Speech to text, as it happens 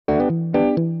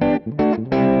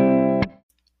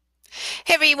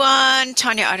Hey everyone,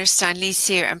 Tanya Otterstein-Lees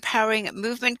here, empowering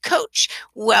movement coach.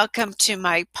 Welcome to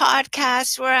my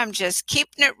podcast where I'm just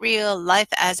keeping it real, life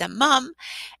as a mom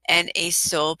and a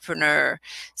soulpreneur.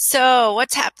 So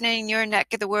what's happening in your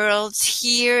neck of the world?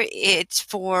 Here it's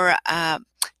for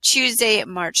Tuesday,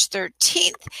 March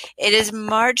 13th. It is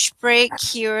March break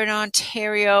here in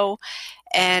Ontario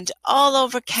and all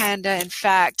over Canada. In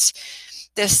fact,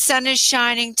 the sun is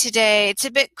shining today. It's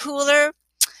a bit cooler,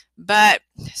 but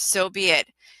so be it.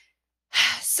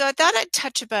 So I thought I'd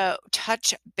touch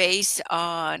base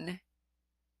on,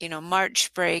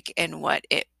 March break and what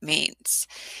it means.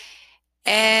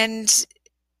 And,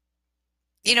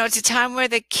 it's a time where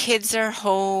the kids are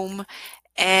home.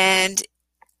 And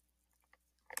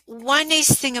one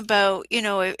nice thing about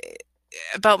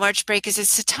March break is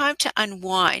it's a time to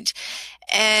unwind.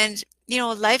 And,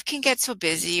 life can get so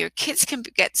busy. Your kids can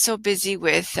get so busy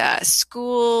with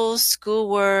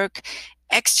schoolwork,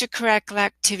 extracurricular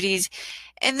activities.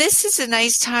 And this is a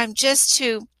nice time just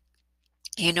to,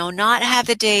 not have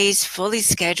the days fully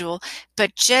scheduled,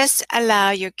 but just allow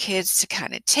your kids to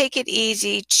kind of take it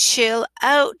easy, chill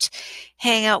out,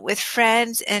 hang out with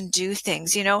friends, and do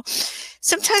things.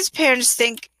 Sometimes parents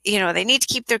think, they need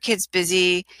to keep their kids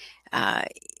busy.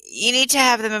 You need to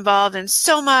have them involved in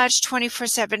so much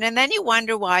 24/7. And then you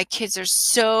wonder why kids are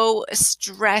so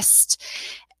stressed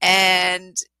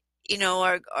and,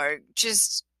 are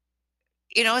just,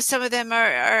 some of them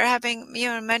are having,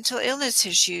 mental illness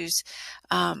issues,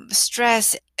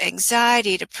 stress,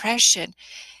 anxiety, depression.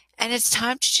 And it's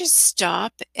time to just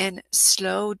stop and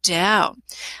slow down.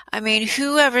 I mean,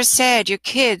 whoever said your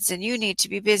kids and you need to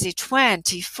be busy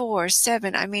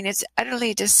 24/7? I mean, it's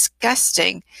utterly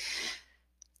disgusting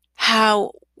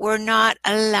how we're not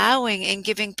allowing and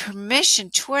giving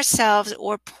permission to ourselves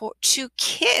or to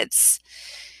kids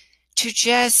to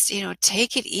just,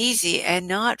 take it easy and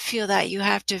not feel that you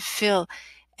have to fill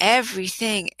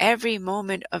everything, every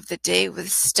moment of the day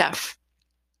with stuff.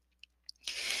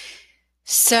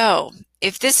 So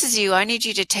if this is you, I need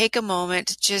you to take a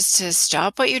moment just to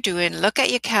stop what you're doing, look at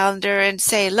your calendar and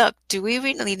say, look, do we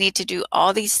really need to do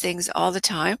all these things all the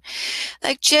time?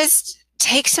 Like, just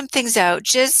take some things out,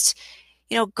 just,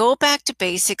 go back to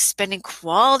basics, spending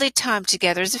quality time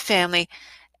together as a family.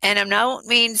 And I don't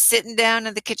mean sitting down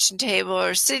at the kitchen table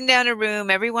or sitting down in a room,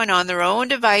 everyone on their own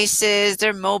devices,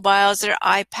 their mobiles, their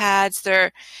iPads,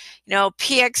 their,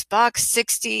 PX Box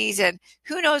 60s, and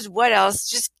who knows what else.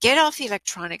 Just get off the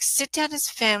electronics, sit down as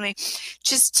a family,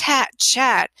 just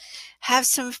chat, have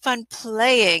some fun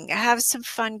playing, have some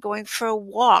fun going for a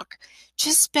walk.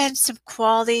 Just spend some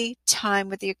quality time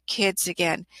with your kids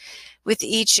again, with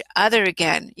each other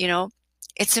again.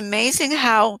 It's amazing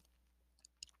how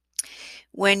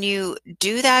when you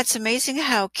do that, it's amazing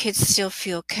how kids still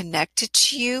feel connected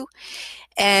to you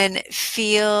and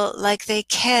feel like they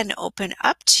can open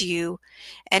up to you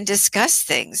and discuss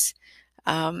things.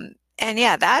 And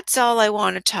yeah, that's all I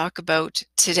want to talk about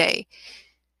today.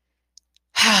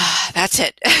 That's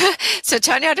it. So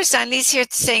Tanya Otterstein-Lees here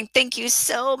saying thank you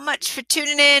so much for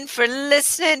tuning in, for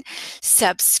listening.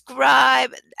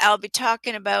 Subscribe. I'll be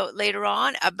talking about later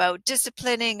on about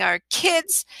disciplining our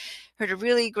kids. Heard a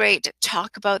really great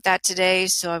talk about that today,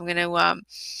 so I'm going to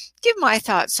give my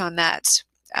thoughts on that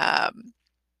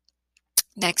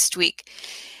next week.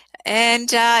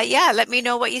 And yeah, let me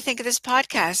know what you think of this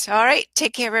podcast. All right,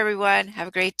 take care, everyone. Have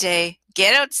a great day.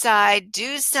 Get outside,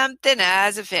 do something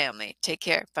as a family. Take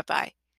care. Bye-bye.